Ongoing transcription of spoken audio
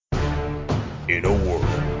In a world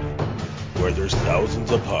where there's thousands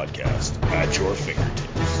of podcasts at your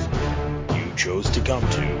fingertips, you chose to come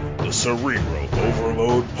to the Cerebro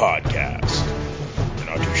Overload Podcast. We're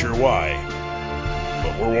not too sure why,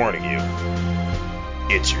 but we're warning you.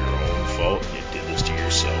 It's your own fault you did this to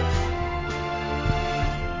yourself.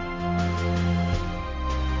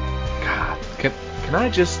 God, can I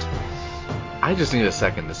just need a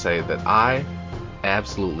second to say that I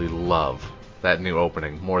absolutely love that new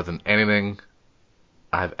opening more than anything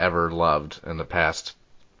I've ever loved in the past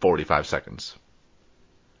 45 seconds.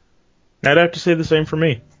 I'd have to say the same for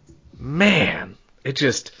me. Man, it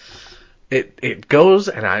goes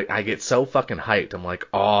and I get so fucking hyped. I'm like,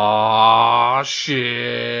 oh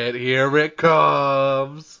shit, here it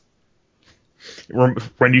comes.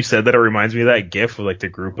 When you said that, it reminds me of that gif of like the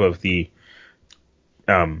group of the,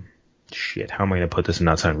 shit, how am I going to put this and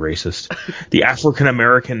not sound racist? The African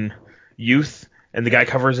American youth, and the guy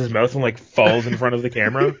covers his mouth and like falls in front of the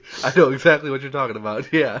camera. I know exactly what you're talking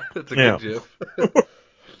about. Yeah, that's a good gif.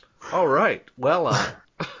 All right, well,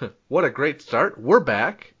 what a great start. We're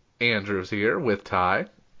back. Andrew's here with Ty.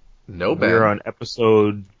 No Ben. We're on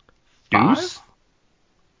episode 5?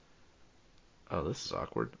 Oh, this is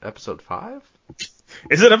awkward. Episode 5?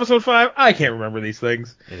 Is it episode 5? I can't remember these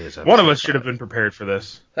things. It is One of us 5. should have been prepared for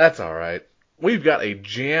this. That's all right. We've got a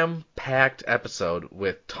jam-packed episode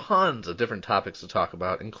with tons of different topics to talk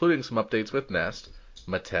about, including some updates with Nest,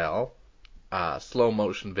 Mattel,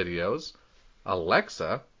 slow-motion videos,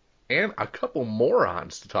 Alexa, and a couple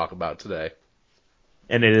morons to talk about today.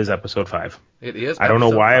 And it is episode 5. It is. I don't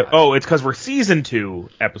know why. 5. Oh, it's because we're season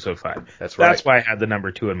 2, episode 5. That's right. That's why I had the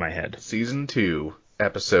number 2 in my head. Season 2,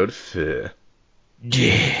 episode 5.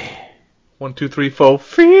 Yeah. 1, 2, 3, 4,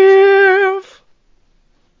 5.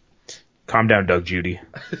 Calm down, Doug Judy.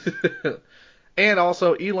 And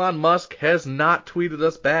also, Elon Musk has not tweeted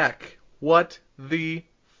us back. What the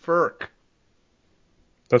ferk?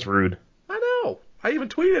 That's rude. I know. I even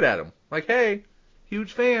tweeted at him. Like, hey,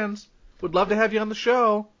 huge fans. Would love to have you on the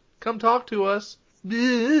show. Come talk to us.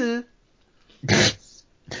 That's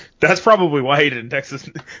probably why he didn't text us.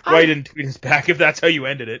 Why he didn't tweet us back if that's how you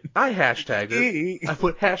ended it. I hashtagged it. I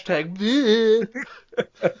put hashtag.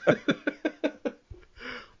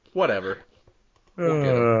 Whatever. We'll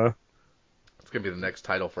get him. It's going to be the next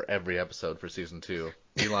title for every episode for season 2.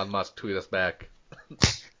 Elon Musk, tweet us back.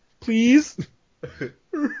 Please?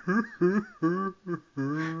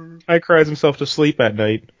 I cries himself to sleep at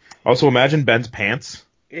night. Also, imagine Ben's pants.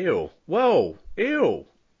 Ew. Whoa. Ew.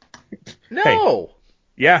 No. Hey,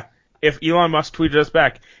 yeah. If Elon Musk tweeted us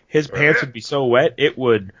back, his pants would be so wet, it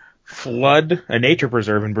would flood a nature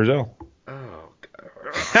preserve in Brazil. Oh, God.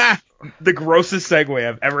 Ha! The grossest segue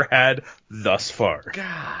I've ever had thus far.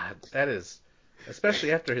 God, that is,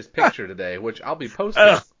 especially after his picture today, which I'll be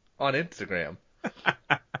posting on Instagram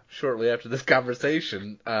shortly after this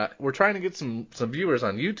conversation. We're trying to get some viewers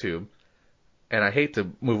on YouTube, and I hate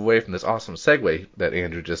to move away from this awesome segue that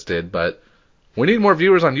Andrew just did, but we need more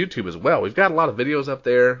viewers on YouTube as well. We've got a lot of videos up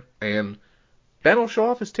there, and Ben will show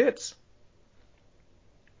off his tits.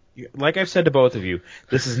 Like I've said to both of you,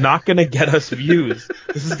 this is not going to get us views.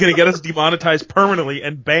 This is going to get us demonetized permanently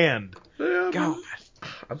and banned. Yeah, God.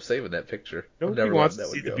 I'm saving that picture. Nobody wants to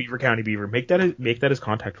see the Beaver County Beaver. Make that his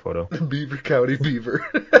contact photo. Beaver County Beaver.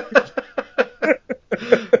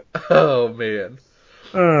 Oh, man.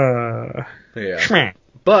 Yeah.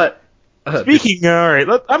 But speaking, all right,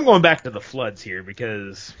 I'm going back to the floods here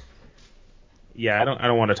because, yeah, I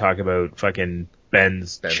don't want to talk about fucking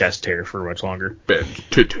Ben's chest hair for much longer. Ben's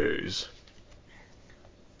titties.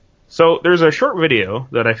 So there's a short video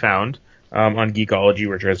that I found on Geekology,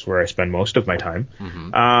 which is where I spend most of my time.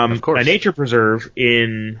 Mm-hmm. Of course. A nature preserve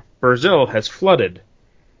in Brazil has flooded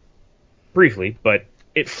briefly, but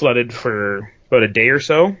it flooded for about a day or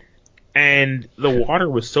so. And the water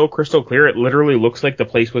was so crystal clear, it literally looks like the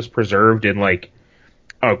place was preserved in, like,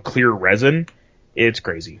 a clear resin. It's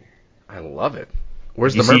crazy. I love it.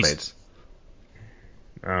 Where's the mermaids?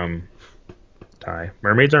 Ty.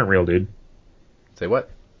 Mermaids aren't real, dude. Say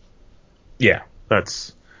what? Yeah,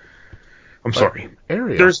 I'm sorry.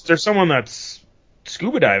 Ariel. There's someone that's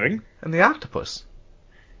scuba diving. And the octopus.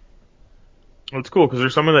 Well, it's cool, because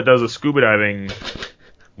there's someone that does a scuba diving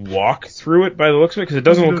walk through it by the looks of it, because it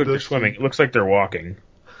doesn't look like they're swimming. It looks like they're walking.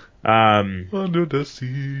 Under the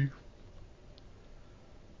sea.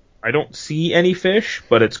 I don't see any fish,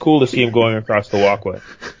 but it's cool to see him going across the walkway.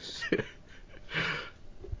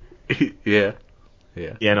 Yeah.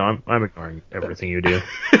 Yeah, no, I'm ignoring everything you do.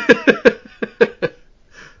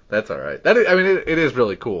 That's all right. It is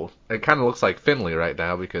really cool. It kind of looks like Findlay right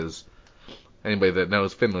now because anybody that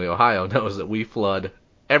knows Findlay, Ohio knows that we flood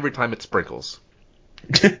every time it sprinkles.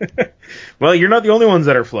 Well, you're not the only ones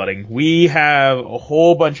that are flooding. We have a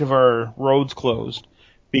whole bunch of our roads closed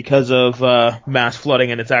because of mass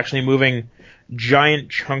flooding, and it's actually moving giant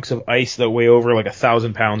chunks of ice that weigh over like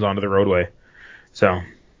 1,000 pounds onto the roadway. So,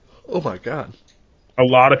 Oh my god. a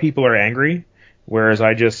lot of people are angry, whereas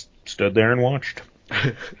I just stood there and watched.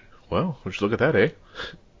 Well, we should look at that, eh?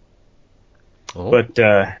 Oh. But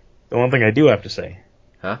the one thing I do have to say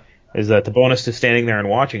Huh? is that the bonus to standing there and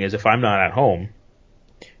watching is if I'm not at home,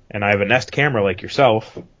 and I have a Nest camera like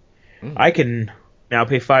yourself, I can now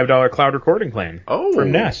pay $5 cloud recording plan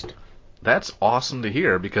from Nest. That's awesome to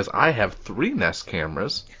hear because I have 3 Nest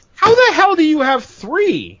cameras. How the hell do you have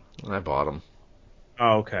 3? I bought them.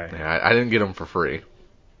 Oh, okay. Yeah, I didn't get them for free.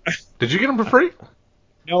 Did you get them for free?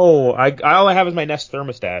 No, all I have is my Nest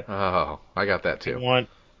thermostat. Oh, I got that too.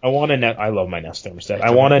 I want a Nest. I love my Nest thermostat.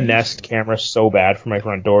 I want a Nest camera so bad for my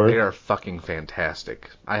front door. They are fucking fantastic.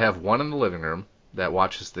 I have one in the living room that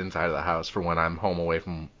watches the inside of the house for when I'm home away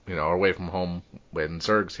from home when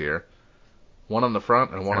Zerg's here. One on the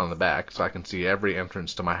front and one on the back, so I can see every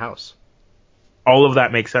entrance to my house. All of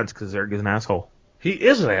that makes sense because Zerg is an asshole. He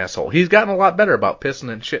is an asshole. He's gotten a lot better about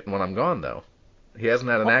pissing and shitting when I'm gone, though. He hasn't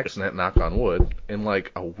had an accident, knock on wood, in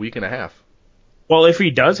like a week and a half. Well, if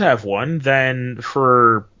he does have one, then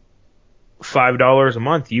for $5 a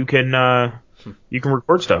month, you can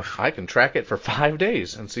record stuff. I can track it for 5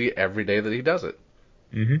 days and see every day that he does it.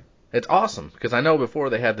 Mm-hmm. It's awesome because I know before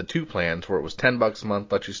they had the 2 plans where it was $10 a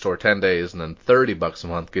month lets you store 10 days and then $30 a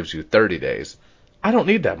month gives you 30 days. I don't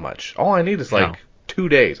need that much. All I need is like 2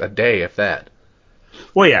 days, a day if that.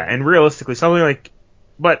 Well, yeah, and realistically, something like,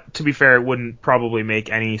 but to be fair, it wouldn't probably make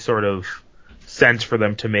any sort of sense for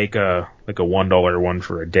them to make a $1 one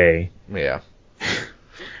for a day. Yeah.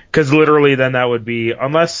 Because literally, then that would be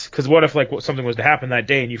because what if like something was to happen that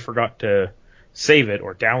day and you forgot to save it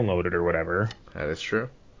or download it or whatever? That is true.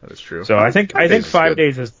 So I think 5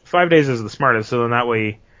 days is the smartest. So then that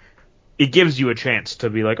way, it gives you a chance to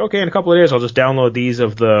be like, okay, in a couple of days, I'll just download these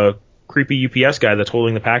of the creepy UPS guy that's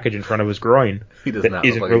holding the package in front of his groin. He does not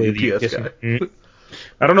look like a UPS guy.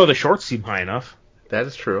 I don't know. The shorts seem high enough. That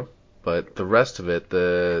is true. But the rest of it,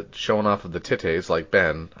 the showing off of the titties like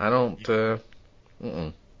Ben, I don't.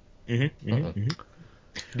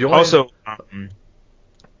 Also,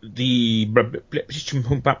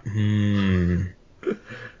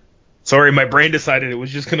 sorry, my brain decided it was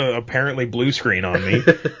just gonna apparently blue screen on me.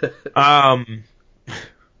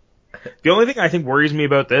 The only thing I think worries me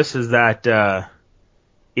about this is that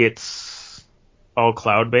it's all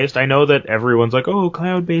cloud-based. I know that everyone's like, oh,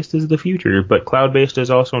 cloud-based is the future, but cloud-based is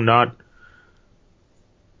also not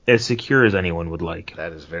as secure as anyone would like.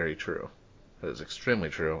 That is very true. That is extremely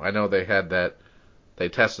true. I know they had that. They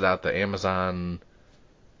tested out the Amazon.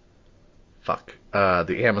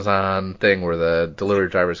 The Amazon thing where the delivery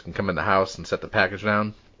drivers can come in the house and set the package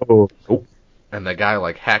down. Oh. And the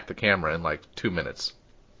guy hacked the camera in 2 minutes.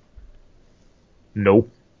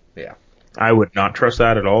 Nope. Yeah. I would not trust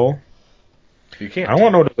that at all. You can't. I want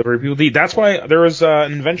to know what delivery people. That's why there was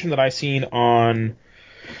an invention that I seen on,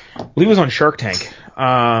 I believe it was on Shark Tank,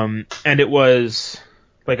 and it was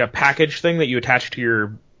like a package thing that you attach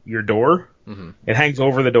to your door. Mm-hmm. It hangs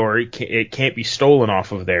over the door. It can't be stolen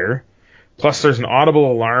off of there. Plus, there's an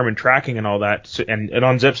audible alarm and tracking and all that, so, and it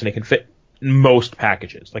unzips and it can fit most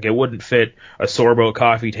packages. Like, it wouldn't fit a Sorbo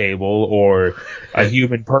coffee table or a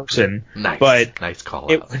human person. Nice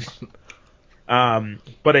call out.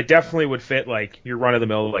 But it definitely would fit your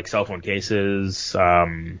run-of-the-mill cell phone cases.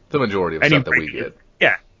 The majority of stuff that we get.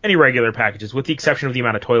 Yeah, any regular packages, with the exception of the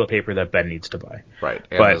amount of toilet paper that Ben needs to buy. Right,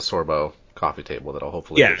 and the Sorbo coffee table that'll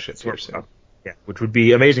hopefully get shipped here soon. Yeah, which would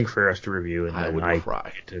be amazing for us to review, and I then would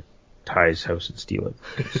cry. Get to Ty's house and steal it.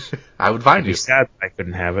 I would find you. It'd be sad that I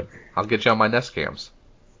couldn't have it. I'll get you on my Nest cams.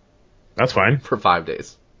 That's fine. For 5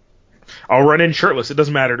 days. I'll run in shirtless. It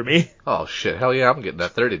doesn't matter to me. Oh, shit. Hell yeah, I'm getting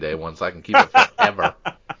that 30-day one so I can keep it forever.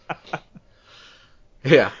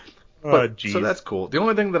 Yeah. So that's cool. The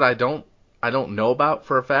only thing that I don't know about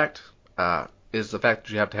for a fact is the fact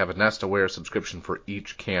that you have to have a Nest Aware subscription for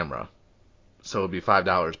each camera. So it would be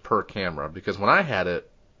 $5 per camera. Because when I had it,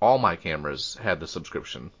 all my cameras had the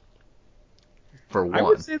subscription for one. I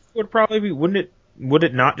would say it would probably be, would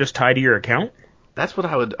it not just tie to your account? That's what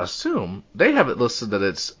I would assume. They have it listed that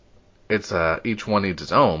it's each one needs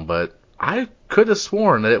its own, but I could have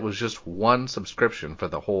sworn that it was just one subscription for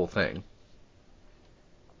the whole thing.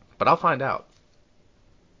 But I'll find out.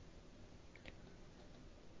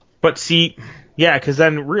 But see, yeah, because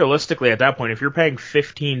then realistically at that point, if you're paying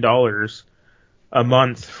 $15 a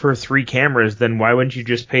month for 3 cameras, then why wouldn't you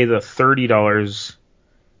just pay the $30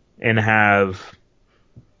 and have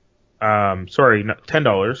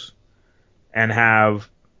 $10, and have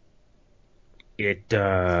it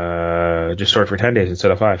just stored for 10 days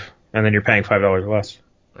instead of 5, and then you're paying $5 less.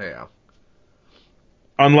 Yeah.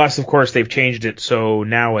 Unless, of course, they've changed it so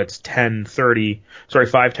now it's $5, $10, or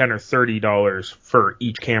 $30 for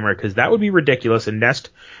each camera, because that would be ridiculous. And Nest,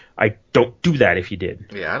 I don't do that if you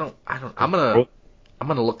did. Yeah, I don't. I'm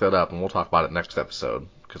gonna look that up, and we'll talk about it next episode,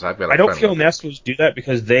 because I've got. I don't feel Nest would do that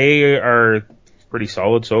because they are pretty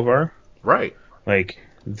solid so far. Right. Like,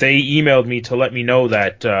 they emailed me to let me know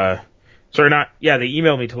that. They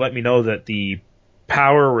emailed me to let me know that the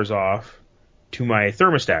power was off to my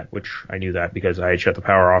thermostat, which I knew that because I had shut the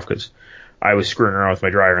power off because I was screwing around with my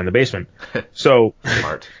dryer in the basement. So,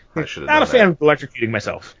 smart. I should have not a fan of electrocuting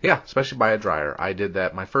myself. Yeah, especially by a dryer. I did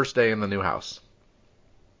that my first day in the new house.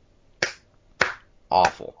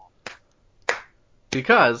 Awful.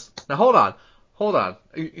 Because, now hold on.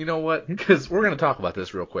 You know what? Because we're going to talk about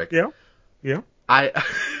this real quick. Yeah. I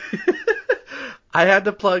had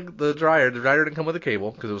to plug the dryer. The dryer didn't come with a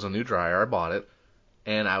cable because it was a new dryer. I bought it.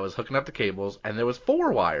 And I was hooking up the cables, and there was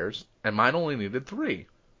 4 wires, and mine only needed 3.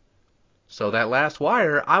 So that last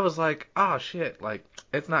wire, I was like, oh shit, like,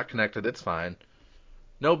 it's not connected, it's fine.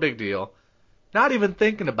 No big deal. Not even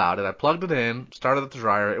thinking about it. I plugged it in, started the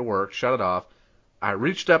dryer, it worked, shut it off. I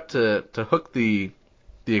reached up to hook the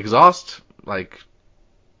exhaust,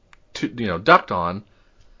 duct on,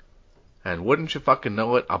 and wouldn't you fucking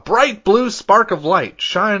know it, a bright blue spark of light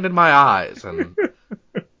shined in my eyes, and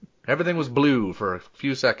everything was blue for a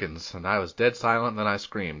few seconds, and I was dead silent, and then I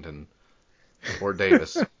screamed, and poor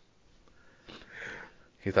Davis.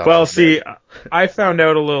 He thought I was dead. I found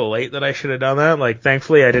out a little late that I should have done that. Like,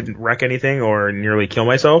 thankfully, I didn't wreck anything or nearly kill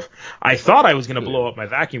myself. I thought I was going to blow up my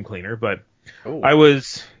vacuum cleaner, but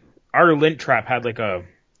our lint trap had a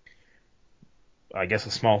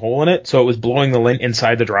small hole in it, so it was blowing the lint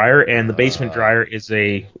inside the dryer, and the basement dryer is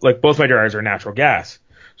both my dryers are natural gas.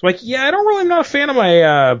 So I'm like, yeah, I'm not a fan of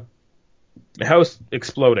my house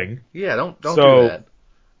exploding. Yeah, don't do that.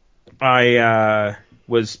 I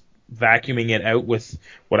was vacuuming it out with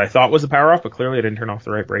what I thought was the power off, but clearly I didn't turn off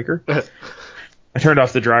the right breaker. I turned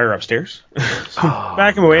off the dryer upstairs.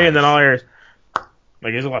 Vacuum away, and then all I heard,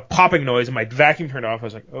 there's a lot of popping noise, and my vacuum turned off. I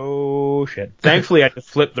was like, oh shit. Thankfully, I had to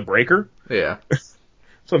flip the breaker. Yeah.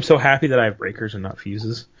 So I'm so happy that I have breakers and not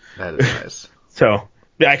fuses. That is nice. So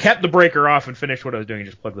I kept the breaker off and finished what I was doing and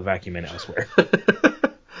just plugged the vacuum in elsewhere.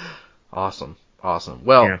 Awesome.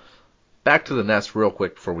 Well, back to the Nest real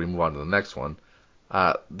quick before we move on to the next one.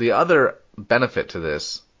 The other benefit to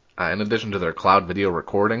this, in addition to their cloud video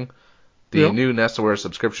recording, the new Nest Aware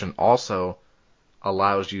subscription also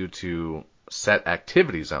allows you to set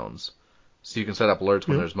activity zones. So you can set up alerts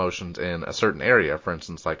when there's motions in a certain area, for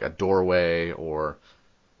instance, like a doorway or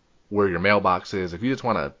where your mailbox is. If you just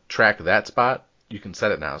want to track that spot, you can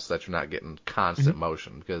set it now so that you're not getting constant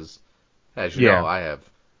motion. Because, as you know, I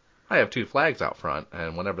have 2 flags out front,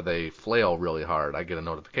 and whenever they flail really hard, I get a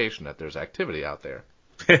notification that there's activity out there.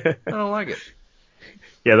 I don't like it.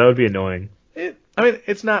 Yeah, that would be annoying.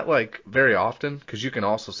 It's not very often, because you can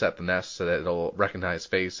also set the Nest so that it'll recognize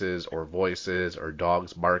faces or voices or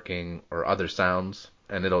dogs barking or other sounds,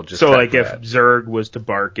 and it'll just if Zerg was to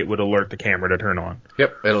bark, it would alert the camera to turn on.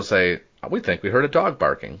 Yep, it'll say, we think we heard a dog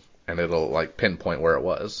barking, and it'll pinpoint where it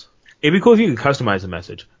was. It'd be cool if you could customize the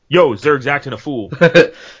message. Yo, Zerg's acting a fool.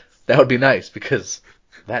 That would be nice, because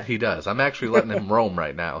that he does. I'm actually letting him roam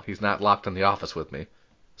right now. He's not locked in the office with me.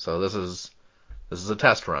 So this is a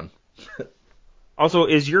test run. Also,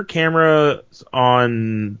 is your camera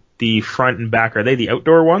on the front and back, are they the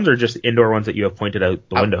outdoor ones or just indoor ones that you have pointed out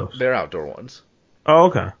the windows? They're outdoor ones. Oh,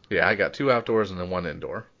 okay. Yeah, I got 2 outdoors and then 1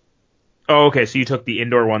 indoor. Oh, okay, so you took the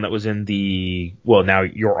indoor one that was in now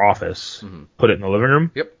your office, put it in the living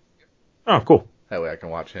room? Yep. Oh, cool. That way I can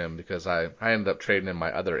watch him, because I ended up trading in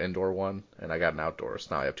my other indoor one, and I got an outdoor,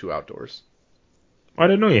 so now I have 2 outdoors. I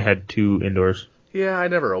didn't know you had 2 indoors. Yeah, I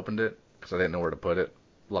never opened it, because I didn't know where to put it.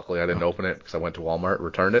 Luckily, I didn't open it, because I went to Walmart,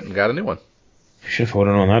 returned it, and got a new one. Should have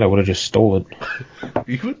known that. I would have just stole it.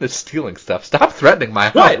 You've been stealing stuff. Stop threatening my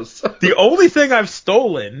house. The only thing I've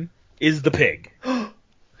stolen is the pig.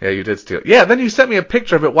 Yeah, you did steal it. Yeah, then you sent me a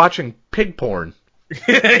picture of it watching pig porn.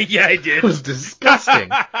 Yeah, I did. It was disgusting.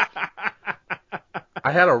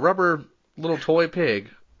 I had a rubber little toy pig,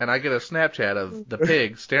 and I get a Snapchat of the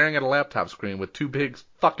pig staring at a laptop screen with 2 pigs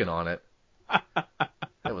fucking on it.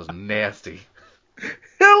 That was nasty.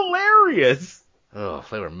 Hilarious. Oh,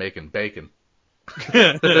 they were making bacon.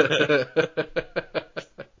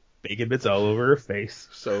 Bacon bits all over her face.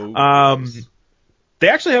 So they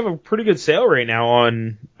actually have a pretty good sale right now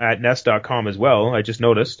at Nest.com as well. I just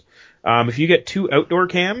noticed. If you get 2 outdoor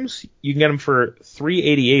cams, you can get them for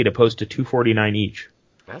 $388 opposed to $249 each.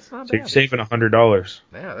 That's not So bad. you're saving $100.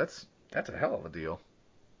 Yeah, that's a hell of a deal.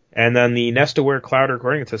 And then the Nest Aware cloud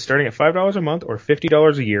recording, it says starting at $5 a month or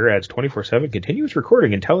 $50 a year, adds 24/7 continuous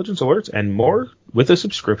recording, intelligence alerts, and more with a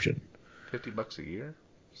subscription. $50 a year?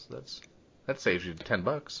 So that saves you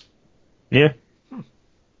 $10. Yeah.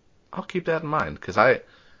 I'll keep that in mind, because I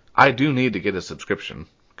do need to get a subscription,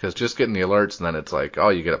 because just getting the alerts and then it's like, oh,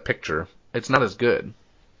 you get a picture, it's not as good.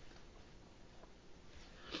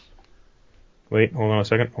 Wait, hold on a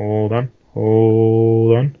second. Hold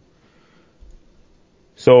on.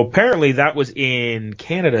 So apparently that was in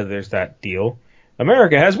Canada, there's that deal.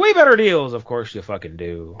 America has way better deals. Of course you fucking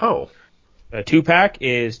do. Oh. A 2-pack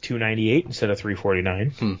is $298 instead of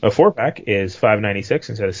 $349. A 4-pack is $596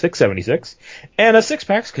 instead of $676. And a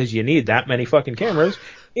 6-pack, because you need that many fucking cameras,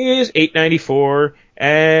 is $894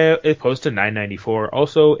 opposed to $994.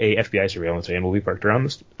 Also, a FBI surveillance van will be parked around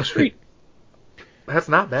the street. That's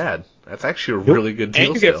not bad. That's actually a really good deal.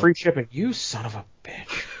 And you get free shipping. You son of a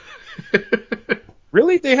bitch.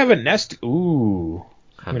 Really? They have a Nest? Ooh.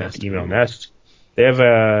 I'm going to have to email Nest. They have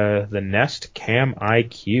the Nest Cam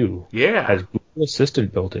IQ. Yeah. Has Google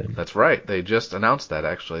Assistant built in. That's right. They just announced that,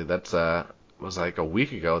 actually. That's was like a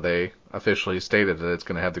week ago. They officially stated that it's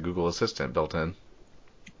going to have the Google Assistant built in.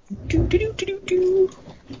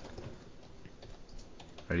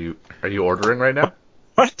 Are you ordering right now?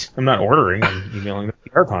 What? I'm not ordering. I'm emailing the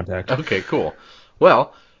PR contact. Okay, cool.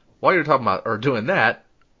 Well, while you're talking about or doing that,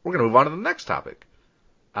 we're going to move on to the next topic.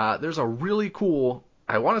 There's a really cool,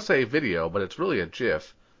 I want to say video, but it's really a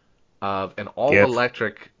GIF of an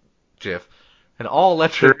all-electric GIF. An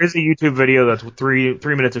all-electric... There is a YouTube video that's 3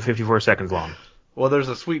 minutes and 54 seconds long. Well, there's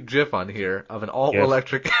a sweet GIF on here of an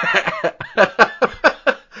all-electric...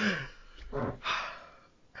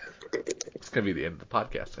 It's going to be the end of the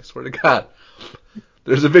podcast, I swear to God.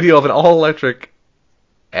 There's a video of an all-electric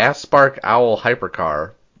Aspark Owl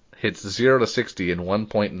hypercar hits 0 to 60 in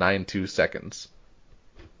 1.92 seconds.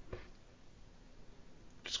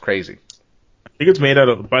 It's crazy. I think it's made out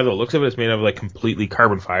of, by the looks of it, it's made out of like completely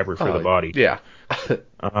carbon fiber for the body. Yeah.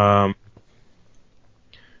 Oh,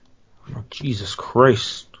 Jesus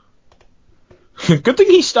Christ. Good thing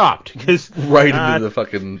he stopped. Right into the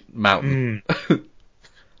fucking mountain.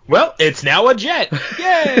 Well, it's now a jet.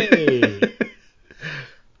 Yay!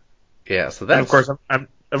 Yeah, so that's... And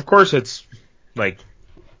of course it's like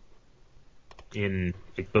in,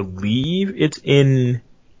 I believe it's in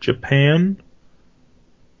Japan.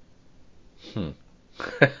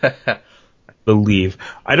 I believe.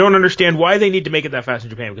 I don't understand why they need to make it that fast in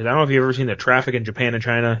Japan, because I don't know if you've ever seen the traffic in Japan and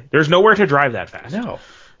China. There's nowhere to drive that fast. No.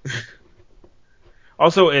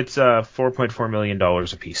 Also, it's $4.4 million a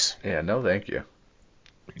piece. Yeah, no thank you.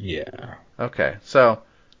 Yeah. Okay, so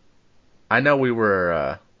I know we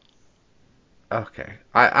were... okay.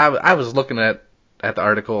 I was looking at the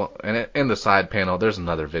article, and in the side panel, there's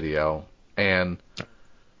another video, and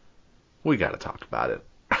we got to talk about it.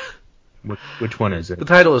 Which one is it? The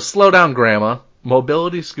title is Slow Down Grandma,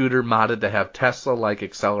 Mobility Scooter Modded to Have Tesla-like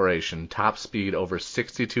Acceleration, Top Speed Over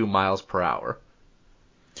 62 Miles Per Hour.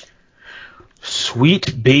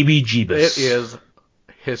 Sweet baby Jeebus. It is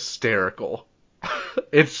hysterical.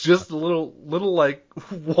 It's just a little like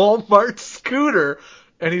Walmart scooter,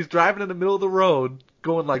 and he's driving in the middle of the road,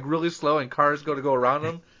 going like really slow, and cars go to go around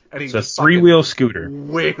him, and it's a 3-wheel scooter.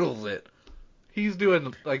 Wheels it. He's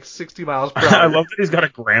doing like 60 miles per hour. I love that he's got a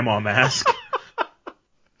grandma mask.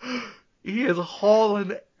 He is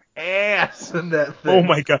hauling ass in that thing. Oh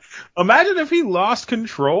my God. Imagine if he lost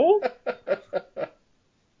control.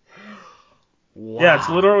 Wow. Yeah, it's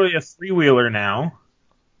literally a 3-wheeler now.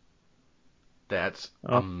 That's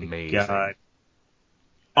amazing. God.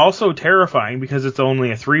 Also terrifying because it's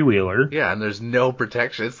only a 3-wheeler. Yeah, and there's no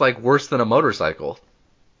protection. It's like worse than a motorcycle.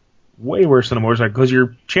 Way worse than a motorcycle, because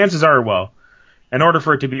your chances are, well, in order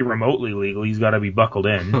for it to be remotely legal, he's got to be buckled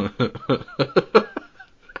in.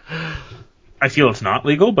 I feel it's not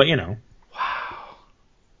legal, but you know. Wow.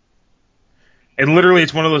 And literally,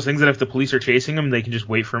 it's one of those things that if the police are chasing him, they can just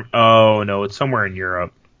wait for him. Oh, no, it's somewhere in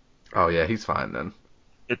Europe. Oh, yeah, he's fine then.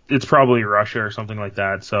 It's probably Russia or something like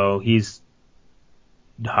that, so he's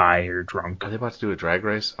high or drunk. Are they about to do a drag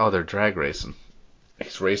race? Oh, they're drag racing.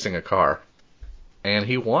 He's racing a car. And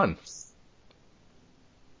he won.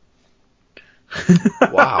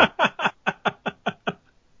 Wow.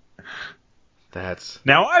 That's...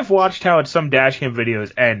 Now, I've watched how some dashcam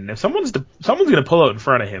videos end. If someone's going to pull out in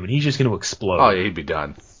front of him, and he's just going to explode. Oh, yeah, he'd be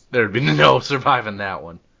done. There'd be no surviving that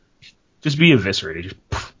one. Just be eviscerated.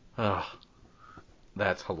 Just... Oh,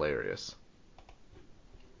 that's hilarious.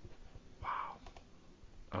 Wow.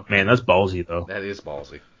 Okay. Man, that's ballsy, though. That is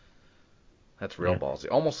ballsy. That's real ballsy.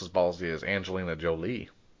 Almost as ballsy as Angelina Jolie.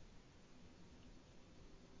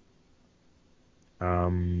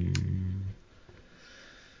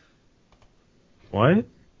 What?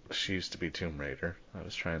 She used to be Tomb Raider. I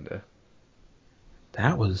was trying to...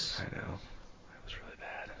 That was... I know. That was really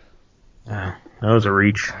bad. That was a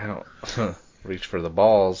reach. I don't... reach for the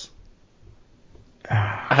balls. And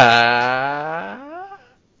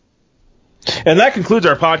that concludes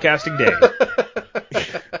our podcasting day.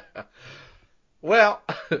 Well,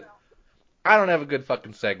 I don't have a good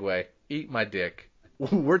fucking segue. Eat my dick.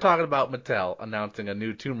 We're talking about Mattel announcing a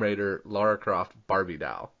new Tomb Raider Lara Croft Barbie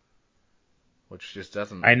doll. Which just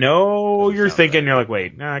doesn't... I know doesn't you're sound thinking, right. You're like,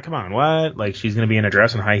 wait, come on, what? Like, she's going to be in a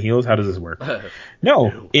dress and high heels? How does this work?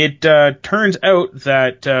 No. It turns out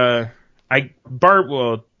that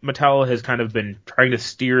Mattel has kind of been trying to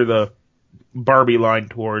steer the Barbie line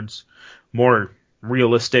towards more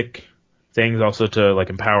realistic things, also to like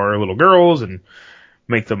empower little girls and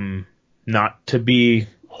make them not to be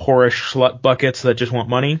whorish slut buckets that just want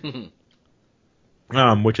money.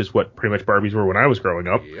 Which is what pretty much Barbies were when I was growing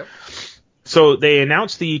up. Yep. So they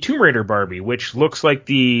announced the Tomb Raider Barbie, which looks like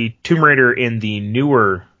the Tomb Raider in the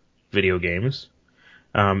newer video games,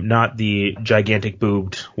 not the gigantic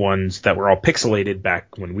boobed ones that were all pixelated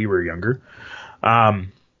back when we were younger. But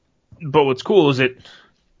what's cool is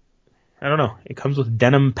I don't know, it comes with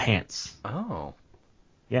denim pants. Oh.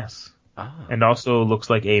 Yes. Oh. And also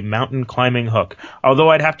looks like a mountain climbing hook. Although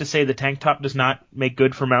I'd have to say the tank top does not make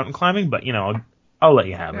good for mountain climbing, but I'll let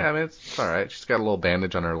you have it. Yeah, I mean, it's alright. She's got a little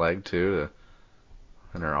bandage on her leg, too,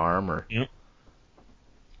 and her arm, or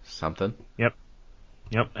something. Yep.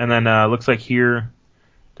 And then looks like here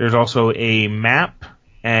there's also a map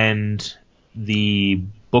and the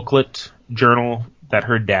booklet journal that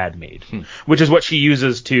her dad made, which is what she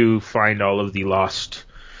uses to find all of the lost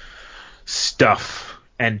stuff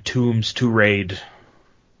and tombs to raid.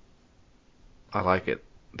 I like it.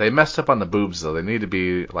 They messed up on the boobs, though. They need to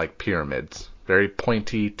be like pyramids. Very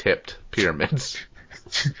pointy-tipped pyramids.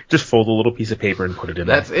 Just fold a little piece of paper and put it in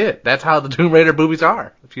That's it. That's how the Tomb Raider boobies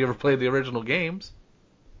are. If you ever played the original games.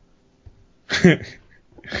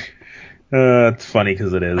 It's funny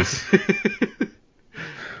because it is.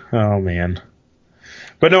 Oh, man.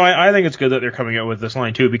 But no, I think it's good that they're coming out with this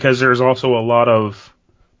line, too, because there's also a lot of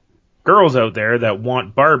girls out there that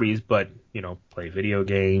want Barbies, but, play video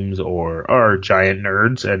games or are giant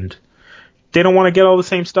nerds, and they don't want to get all the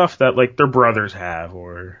same stuff that, like, their brothers have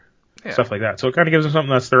or stuff like that. So it kind of gives them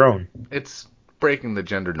something that's their own. It's breaking the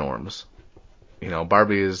gender norms.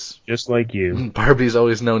 Barbie is... Just like you. Barbie's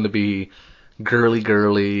always known to be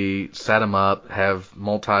girly, set 'em up, have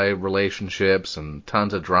multi-relationships and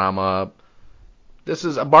tons of drama. This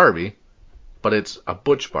is a Barbie, but it's a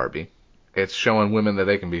butch Barbie. It's showing women that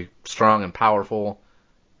they can be strong and powerful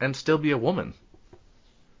and still be a woman.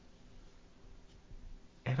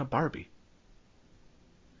 And a Barbie.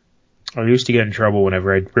 I used to get in trouble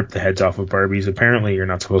whenever I'd rip the heads off of Barbies. Apparently you're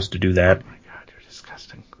not supposed to do that. Oh my god, you're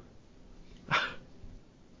disgusting.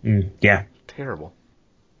 Yeah. Terrible.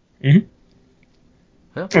 Mm-hmm.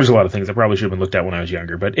 Well, There's a lot of things that probably should have been looked at when I was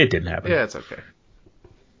younger, but it didn't happen. yeah, it's okay.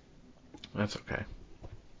 That's okay.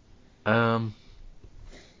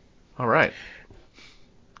 Alright.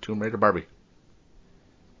 Tomb Raider Barbie.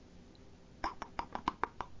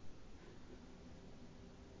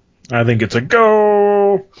 I think it's a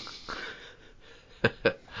go. Do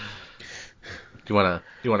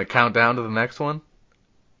you wanna count down to the next one?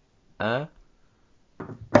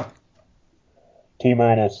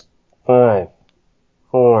 T-minus 5,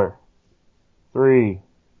 4, 3,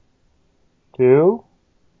 2,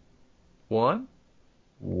 1?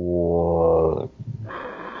 1.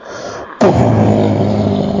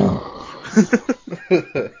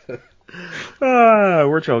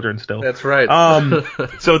 We're children still. That's right.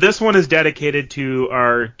 So this one is dedicated to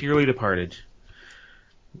our dearly departed.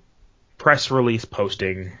 Press release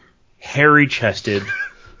posting, hairy-chested.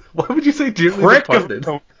 Why would you say dearly departed?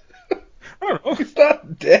 I don't know. He's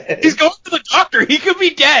not dead. He's going to the doctor. He could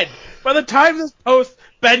be dead. By the time this posts,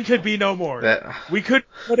 Ben could be no more. We could be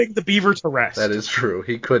putting the beaver to rest. That is true.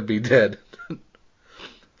 He could be dead.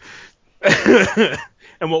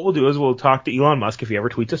 And what we'll do is we'll talk to Elon Musk if he ever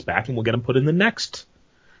tweets us back, and we'll get him put in the next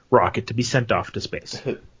rocket to be sent off to space.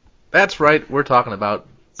 That's right. We're talking about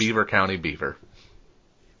Beaver County Beaver.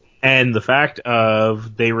 And the fact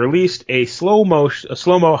of they released a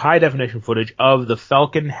slow-mo high-definition footage of the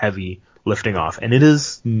Falcon Heavy lifting off, and it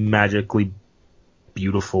is magically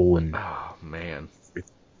beautiful. And oh man,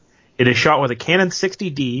 it is shot with a Canon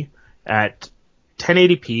 60D at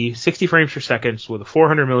 1080p, 60 frames per second with a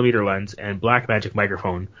 400mm lens and Blackmagic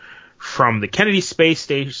microphone from the Kennedy Space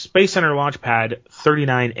Center Launch Pad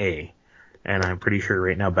 39A. And I'm pretty sure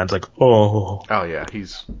right now Ben's like, oh. Oh yeah,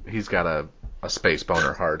 he's got a space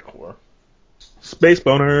boner hardcore. Space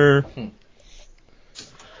boner.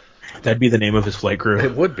 That'd be the name of his flight crew.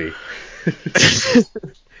 It would be.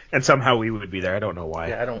 And somehow we would be there. I don't know why.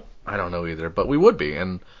 Yeah, I don't know either, but we would be.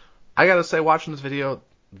 And I gotta say, watching this video,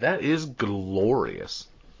 that is glorious.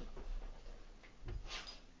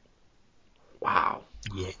 Wow.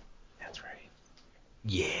 Yeah, that's right.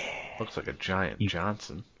 Yeah. Looks like a giant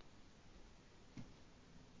Johnson.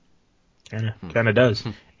 Kinda does.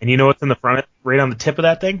 And you know what's in the front, right on the tip of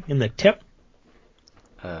that thing? In the tip?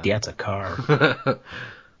 That's a car.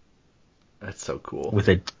 That's so cool. With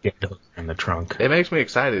a dildo in the trunk. It makes me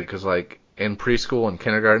excited because, like, in preschool and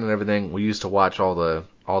kindergarten and everything, we used to watch all the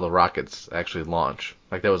rockets actually launch.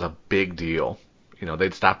 Like, that was a big deal. You know,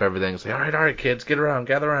 they'd stop everything and say, all right, kids, get around,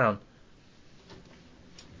 gather around.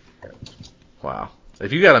 Wow.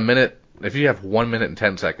 If you got if you have 1 minute and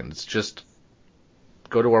 10 seconds, just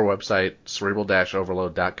go to our website,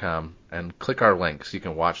 cerebral-overload.com, and click our link so you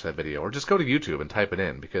can watch that video. Or just go to YouTube and type it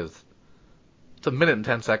in, because it's 1 minute and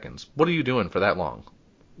 10 seconds. What are you doing for that long?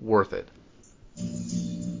 Worth it.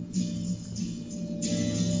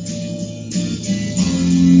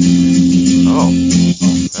 Oh,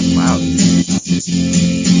 that's loud.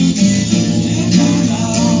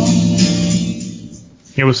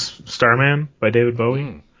 It was Starman by David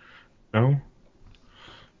Bowie? No?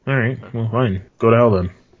 Alright, well fine. Go to hell then.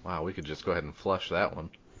 Wow, we could just go ahead and flush that one.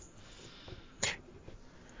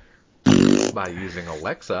 By using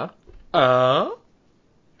Alexa.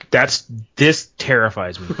 This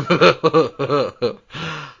terrifies me.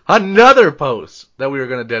 Another post that we were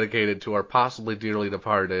going to dedicate it to our possibly dearly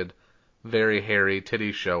departed, very hairy,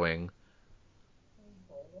 titty showing,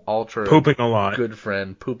 ultra pooping a lot, good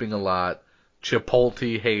friend, pooping a lot,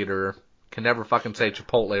 Chipotle hater, can never fucking say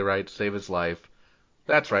Chipotle right to save his life.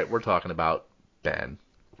 That's right, we're talking about Ben.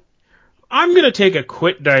 I'm going to take a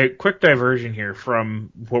quick diversion here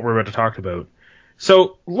from what we're about to talk about.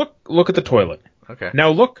 So, look at the toilet. Okay. Now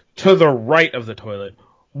look to the right of the toilet.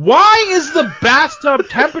 Why is the bathtub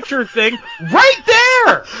temperature thing right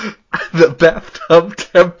there? The bathtub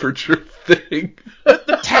temperature thing.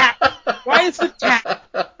 The tap. Why is the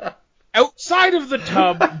tap outside of the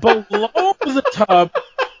tub, below the tub?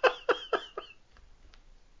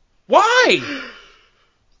 Why?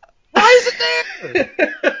 Why is it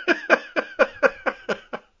there?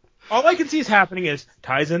 All I can see is happening is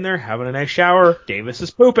Ty's in there having a nice shower. Davis is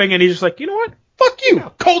pooping, and he's just like, you know what? Fuck you.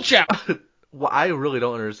 Cold shower. Well, I really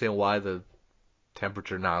don't understand why the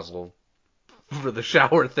temperature nozzle for the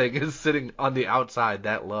shower thing is sitting on the outside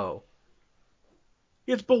that low.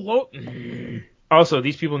 It's below. Also,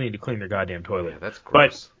 these people need to clean their goddamn toilet. Yeah, that's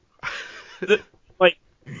gross. But,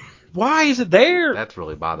 why is it there? That's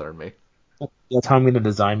really bothering me. That's how I'm going to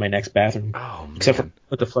design my next bathroom. Oh, man. Except for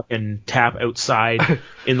put the fucking tap outside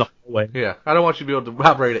in the hallway. Yeah, I don't want you to be able to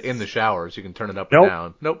operate it in the shower so you can turn it up and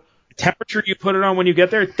down. Nope. The temperature you put it on when you get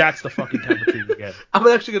there, that's the fucking temperature you get. I'm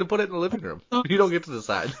actually going to put it in the living room. You don't get to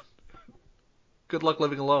decide. Good luck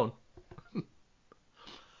living alone.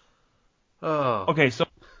 Oh. Okay, so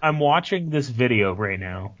I'm watching this video right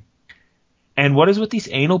now. And what is with these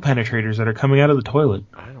anal penetrators that are coming out of the toilet?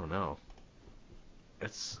 I don't know.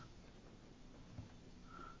 It's...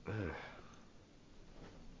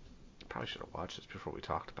 Probably should have watched this before we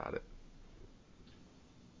talked about it.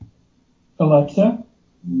 Alexa,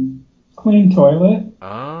 clean toilet.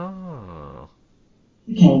 Oh.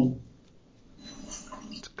 Okay.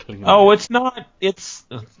 It's clean. Oh, it's not. It's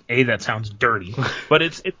that sounds dirty, but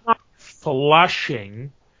it's not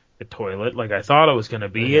flushing the toilet like I thought it was going to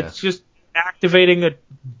be. Yeah. It's just activating a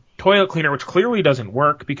toilet cleaner, which clearly doesn't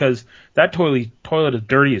work because that toilet is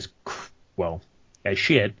dirty as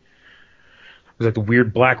shit. There's like the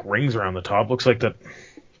weird black rings around the top. Looks like the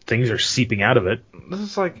things are seeping out of it. This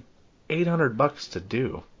is like $800 to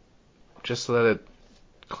do, just so that it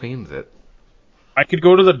cleans it. I could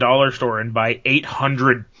go to the dollar store and buy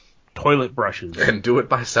 800 toilet brushes and do it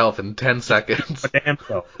myself in 10 seconds. Damn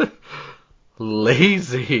self.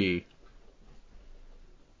 Lazy.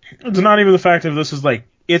 It's not even the fact of this is like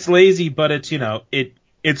it's lazy, but it's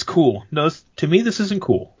it's cool. No, to me this isn't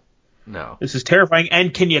cool. No. This is terrifying.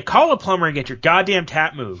 And can you call a plumber and get your goddamn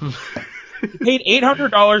tap moved? You paid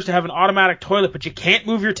 $800 to have an automatic toilet, but you can't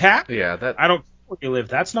move your tap? Yeah, I don't care where you live.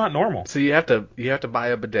 That's not normal. So you have to buy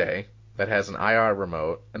a bidet that has an IR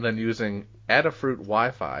remote, and then using Adafruit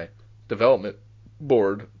Wi-Fi development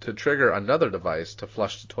board to trigger another device to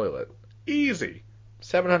flush the toilet. Easy.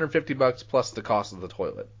 $750 plus the cost of the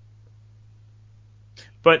toilet.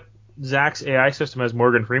 But Zach's AI system has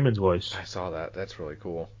Morgan Freeman's voice. I saw that. That's really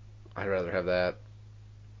cool. I'd rather have that.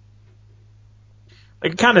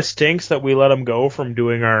 Like, it kind of stinks that we let him go from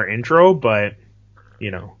doing our intro, but, you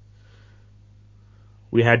know,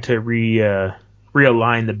 we had to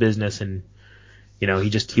realign the business, and, you know,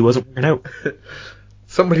 he wasn't working out.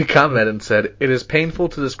 Somebody commented and said, "It is painful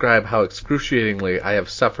to describe how excruciatingly I have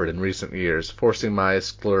suffered in recent years, forcing my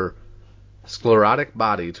sclerotic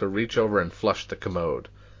body to reach over and flush the commode.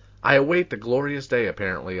 I await the glorious day,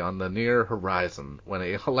 apparently, on the near horizon, when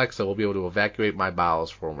Alexa will be able to evacuate my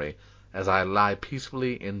bowels for me as I lie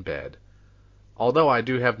peacefully in bed. Although I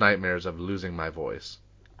do have nightmares of losing my voice.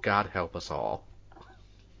 God help us all."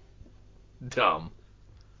 Dumb.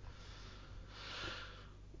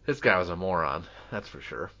 This guy was a moron, that's for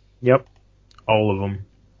sure. Yep. All of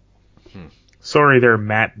them. Sorry there,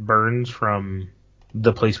 Matt Burns from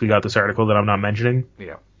the place we got this article that I'm not mentioning.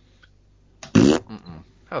 Yeah. That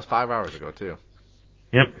was 5 hours ago, too.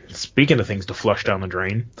 Yep. Speaking of things to flush down the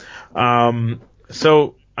drain.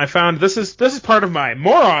 So I found this is part of my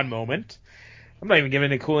moron moment. I'm not even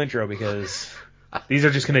giving it a cool intro because these are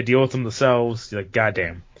just going to deal with them themselves. You're like,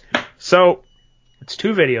 goddamn. So it's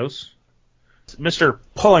 2 videos. Mr.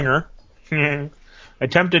 Pullinger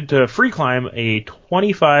attempted to free climb a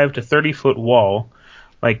 25 to 30 foot wall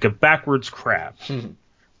like a backwards crab. So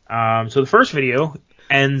the first video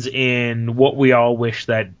ends in what we all wish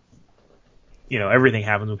that, you know, everything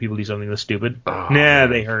happens when people do something this stupid.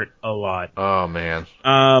 They hurt a lot. Oh, man.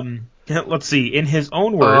 Let's see. In his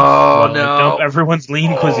own words, dump everyone's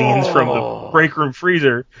lean cuisines from the break room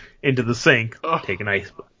freezer into the sink. Take an ice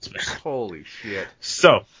bath. Holy shit.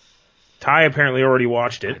 So, Ty apparently already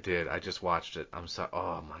watched it. I did. I just watched it. I'm sorry.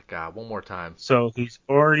 Oh, my God. One more time. So, he's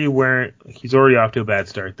already off to a bad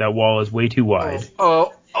start. That wall is way too wide.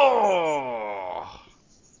 Oh.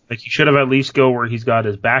 Like, he should have at least go where he's got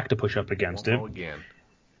his back to push up against it. Again.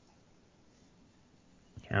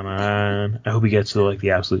 Come on. I hope he gets to, like,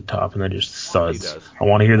 the absolute top and then just thuds. He does. I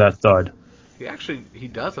want to hear that thud. He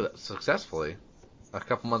does it successfully a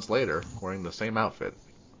couple months later, wearing the same outfit.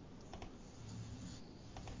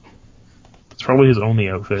 It's probably his only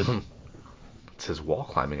outfit. It's his wall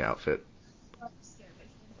climbing outfit.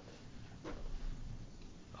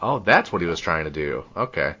 Oh, that's what he was trying to do.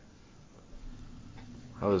 Okay.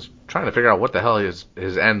 I was trying to figure out what the hell his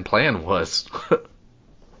end plan was.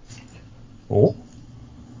 Oh.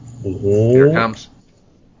 Here it comes.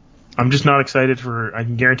 I'm just not excited for her. I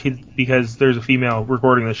can guarantee, because there's a female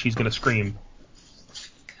recording this, she's going to scream.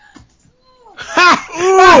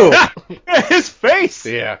 His face!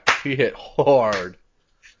 Yeah, he hit hard.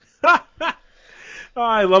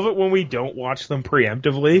 I love it when we don't watch them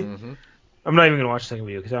preemptively. Mm-hmm. I'm not even going to watch the second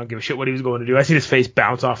video because I don't give a shit what he was going to do. I seen his face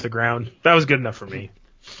bounce off the ground. That was good enough for me.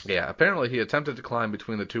 Yeah, apparently he attempted to climb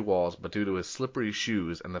between the 2 walls, but due to his slippery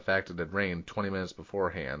shoes and the fact it had rained 20 minutes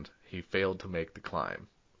beforehand, he failed to make the climb.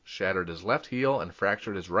 Shattered his left heel and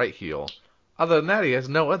fractured his right heel. Other than that, he has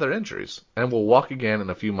no other injuries, and will walk again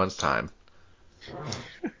in a few months' time.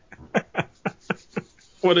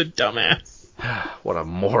 What a dumbass. What a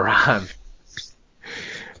moron.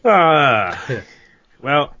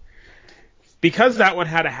 Well, because that one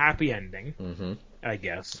had a happy ending, Mm-hmm. I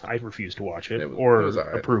guess, I refused to watch it, It or was all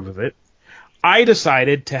right. approve of it. I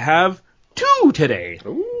decided to have 2 today.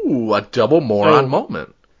 Ooh, a double moron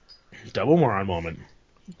moment. Double moron moment.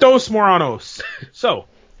 Dos moranos. So,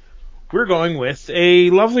 we're going with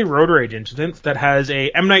a lovely road rage incident that has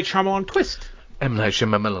a M. Night Shyamalan twist. M. Night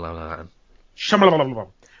Shyamalan.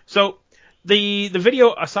 So, the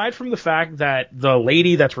video, aside from the fact that the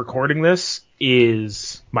lady that's recording this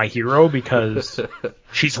is my hero because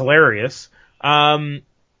she's hilarious,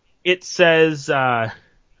 it says,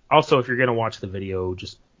 also if you're going to watch the video,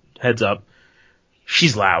 just heads up,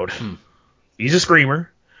 she's loud. She's a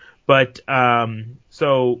screamer. But,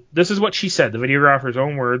 so this is what she said, the videographer's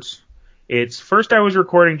own words. It's, first I was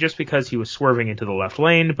recording just because he was swerving into the left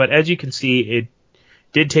lane, but as you can see, it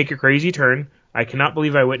did take a crazy turn. I cannot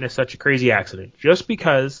believe I witnessed such a crazy accident. Just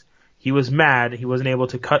because he was mad he wasn't able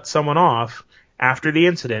to cut someone off after the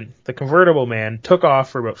incident, the convertible man took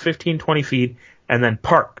off for about 15-20 feet and then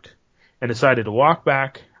parked and decided to walk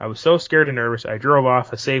back. I was so scared and nervous, I drove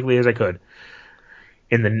off as safely as I could.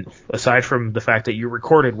 And then, aside from the fact that you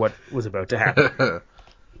recorded what was about to happen.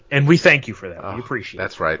 And we thank you for that. We appreciate it.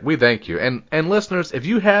 That's right. We thank you. And listeners, if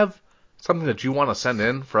you have something that you want to send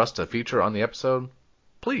in for us to feature on the episode,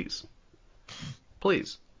 please.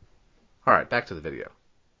 Please. All right, back to the video.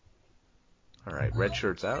 All right, red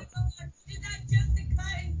shirt's out. Did that just cut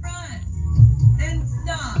in front? Then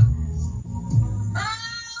stop.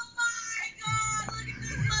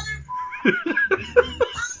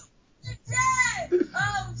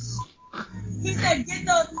 He said, get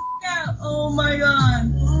those out. Oh my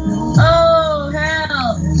god. Oh,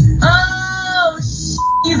 hell. Oh,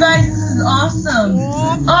 you guys, this is awesome.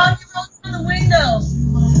 Oh, he rolled down the window.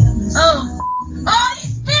 Oh. Oh, he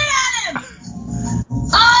spit at him.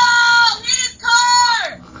 Oh, hit his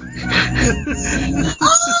car. Oh.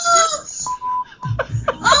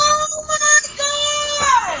 Oh my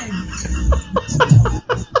god.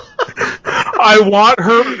 I want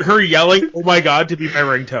her yelling, "Oh my god," to be my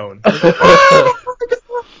ringtone.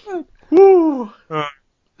 Woo.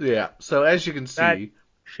 Yeah. So as you can see,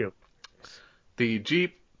 Shoot. the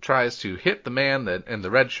Jeep tries to hit the man in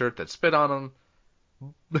the red shirt that spit on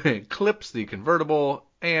him, clips the convertible,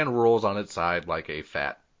 and rolls on its side like a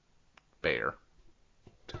fat bear.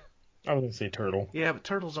 I was gonna say turtle. Yeah, but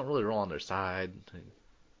turtles don't really roll on their side.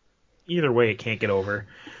 Either way, it can't get over.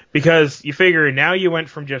 Because you figure now you went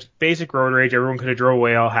from just basic road rage, everyone could have drove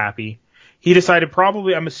away all happy. He decided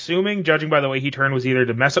probably, I'm assuming, judging by the way he turned, was either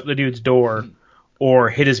to mess up the dude's door or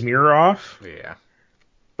hit his mirror off. Yeah.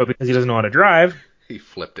 But because he doesn't know how to drive, He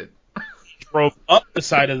flipped it. he drove up the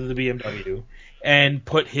side of the BMW and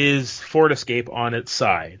put his Ford Escape on its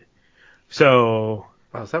side. So,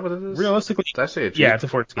 Oh, is that what it is? realistically, Did I say a Jeep? yeah, it's a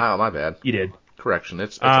Ford Escape. Oh, my bad. You did. Correction,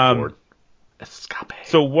 it's a Ford. It's a Scape.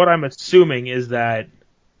 So what I'm assuming is that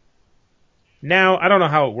now, I don't know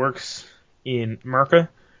how it works in America,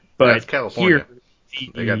 but it's California. here,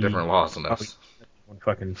 They got different laws than us.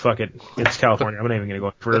 Fuck it. It's California. I'm not even going to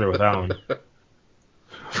go further with that one.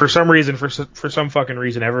 For some reason, for some fucking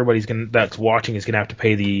reason, everybody's that's watching is going to have to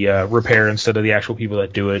pay the repair instead of the actual people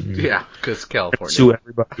that do it. And yeah, because California. Sue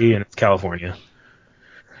everybody, and it's California.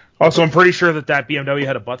 Also, I'm pretty sure that BMW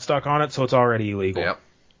had a buttstock on it, so it's already illegal. Yep.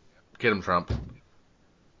 Get him, Trump.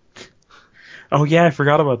 Oh yeah, I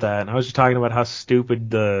forgot about that. I was just talking about how stupid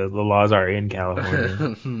the laws are in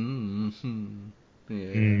California.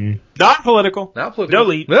 Yeah. Not political. Not political.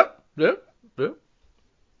 Delete. Nope.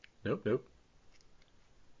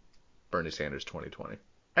 Bernie Sanders 2020.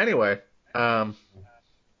 Anyway, yeah.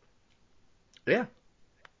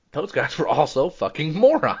 Those guys were also fucking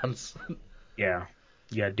morons. Yeah.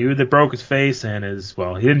 Yeah, dude that broke his face and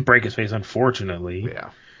he didn't break his face, unfortunately.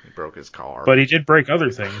 Yeah, he broke his car. But he did break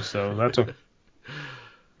other things, so that's okay.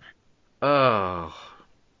 Oh,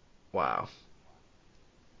 wow.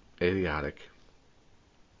 Idiotic.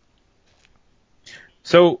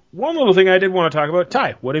 So, one little thing I did want to talk about,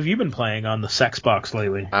 Ty, what have you been playing on the sex box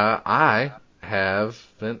lately? I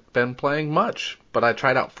haven't been playing much, but I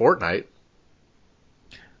tried out Fortnite.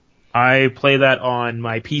 I play that on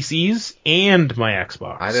my PCs and my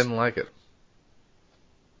Xbox. I didn't like it.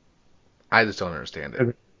 I just don't understand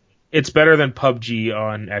it. It's better than PUBG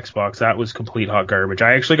on Xbox. That was complete hot garbage.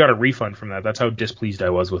 I actually got a refund from that. That's how displeased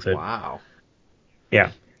I was with it. Wow.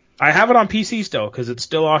 Yeah. I have it on PC still, because it's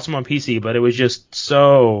still awesome on PC, but it was just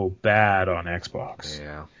so bad on Xbox.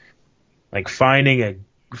 Yeah. Like finding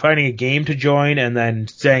a game to join and then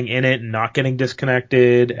staying in it and not getting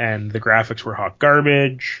disconnected, and the graphics were hot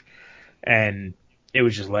garbage, and it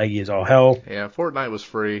was just laggy as all hell. Yeah, Fortnite was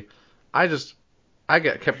free. I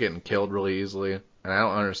kept getting killed really easily, and I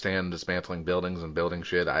don't understand dismantling buildings and building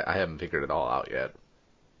shit. I haven't figured it all out yet.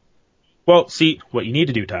 Well, see, what you need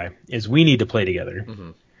to do, Ty, is we need to play together.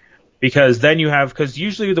 Mm-hmm. Because then because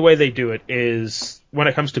usually the way they do it is, when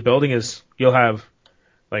it comes to building, is you'll have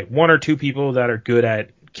like one or two people that are good at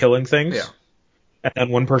killing things. Yeah. And then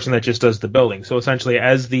one person that just does the building. So essentially,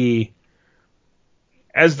 as the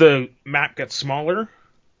map gets smaller,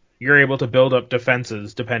 you're able to build up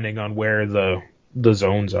defenses depending on where the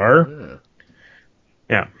zones are.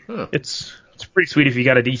 Yeah. Huh. It's pretty sweet if you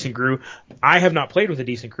got a decent crew. I have not played with a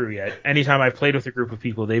decent crew yet. Anytime I've played with a group of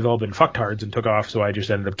people, they've all been fucktards and took off, so I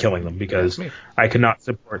just ended up killing them because I could not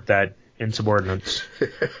support that insubordinance.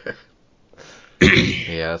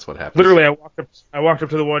 Yeah, that's what happens. Literally, I walked up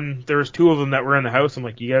to the one. There was two of them that were in the house. I'm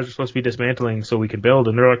like, you guys are supposed to be dismantling so we can build,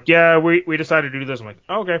 and they're like, yeah, we decided to do this. I'm like,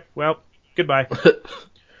 oh, okay, well, goodbye.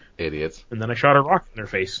 Idiots. And then I shot a rock in their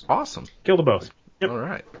face. Awesome. Killed them both. Yep. All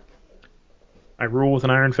right. I rule with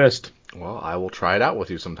an iron fist. Well, I will try it out with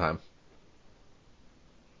you sometime.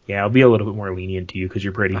 Yeah, I'll be a little bit more lenient to you because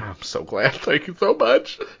you're pretty. I'm so glad. Thank you so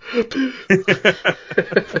much.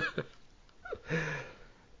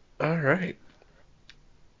 All right.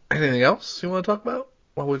 Anything else you want to talk about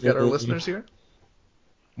while we've got our listeners here?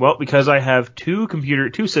 Well, because I have two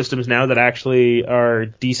systems now that actually are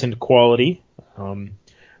decent quality,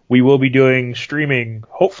 we will be doing streaming,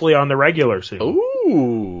 hopefully on the regular soon.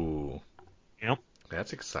 Ooh. Yep.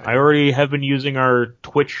 That's exciting. I already have been using our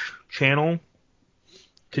Twitch channel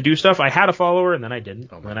to do stuff. I had a follower and then I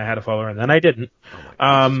didn't. And then I had a follower and then I didn't.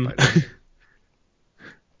 Oh my God,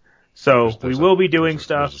 So we will be doing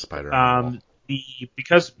stuff. There's a spider on the wall.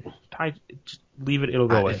 Because Ty, just leave it. It'll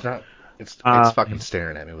go away. It's not. It's fucking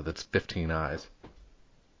staring at me with its 15 eyes.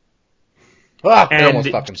 Ah, it almost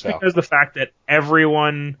fucking fell. Because the fact that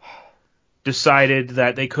everyone decided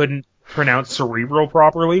that they couldn't pronounce cerebral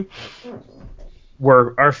properly,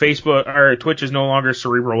 where our Twitch is no longer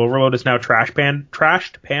Cerebral Overload, it's now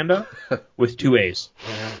Trashed Panda with 2 A's.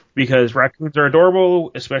 Because raccoons are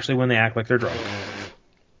adorable, especially when they act like they're drunk.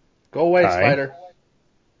 Go away, Ty. spider.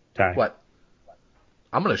 Ty. What?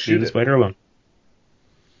 I'm gonna Leave shoot the it. spider alone.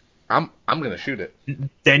 I'm gonna shoot it.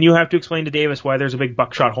 Then you have to explain to Davis why there's a big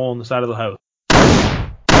buckshot hole in the side of the house.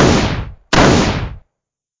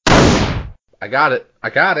 I got it.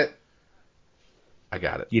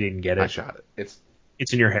 You didn't get it. I shot it.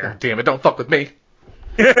 It's in your hair. Damn it! Don't fuck with me.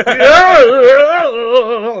 I'm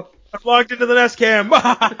locked into the Nest Cam.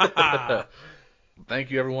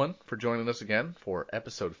 Thank you, everyone, for joining us again for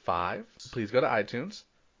episode 5. Please go to iTunes,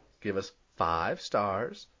 give us 5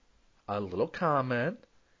 stars, a little comment,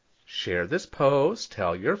 share this post,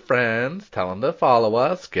 tell your friends, tell them to follow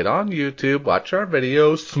us, get on YouTube, watch our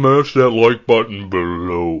videos, Smash that like button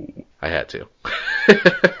below. I had to.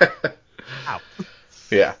 Ow.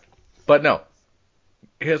 Yeah. But no.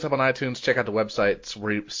 Hit us up on iTunes. Check out the website,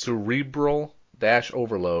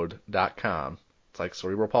 cerebral-overload.com. It's like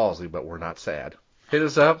cerebral palsy, but we're not sad. Hit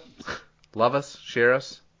us up. Love us. Share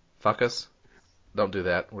us. Fuck us. Don't do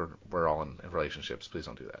that. We're all in relationships. Please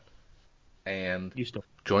don't do that. And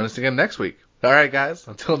join us again next week. All right, guys.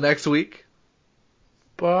 Until next week.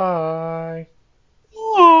 Bye.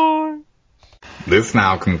 Bye. This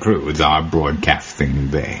now concludes our broadcasting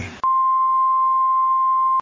day.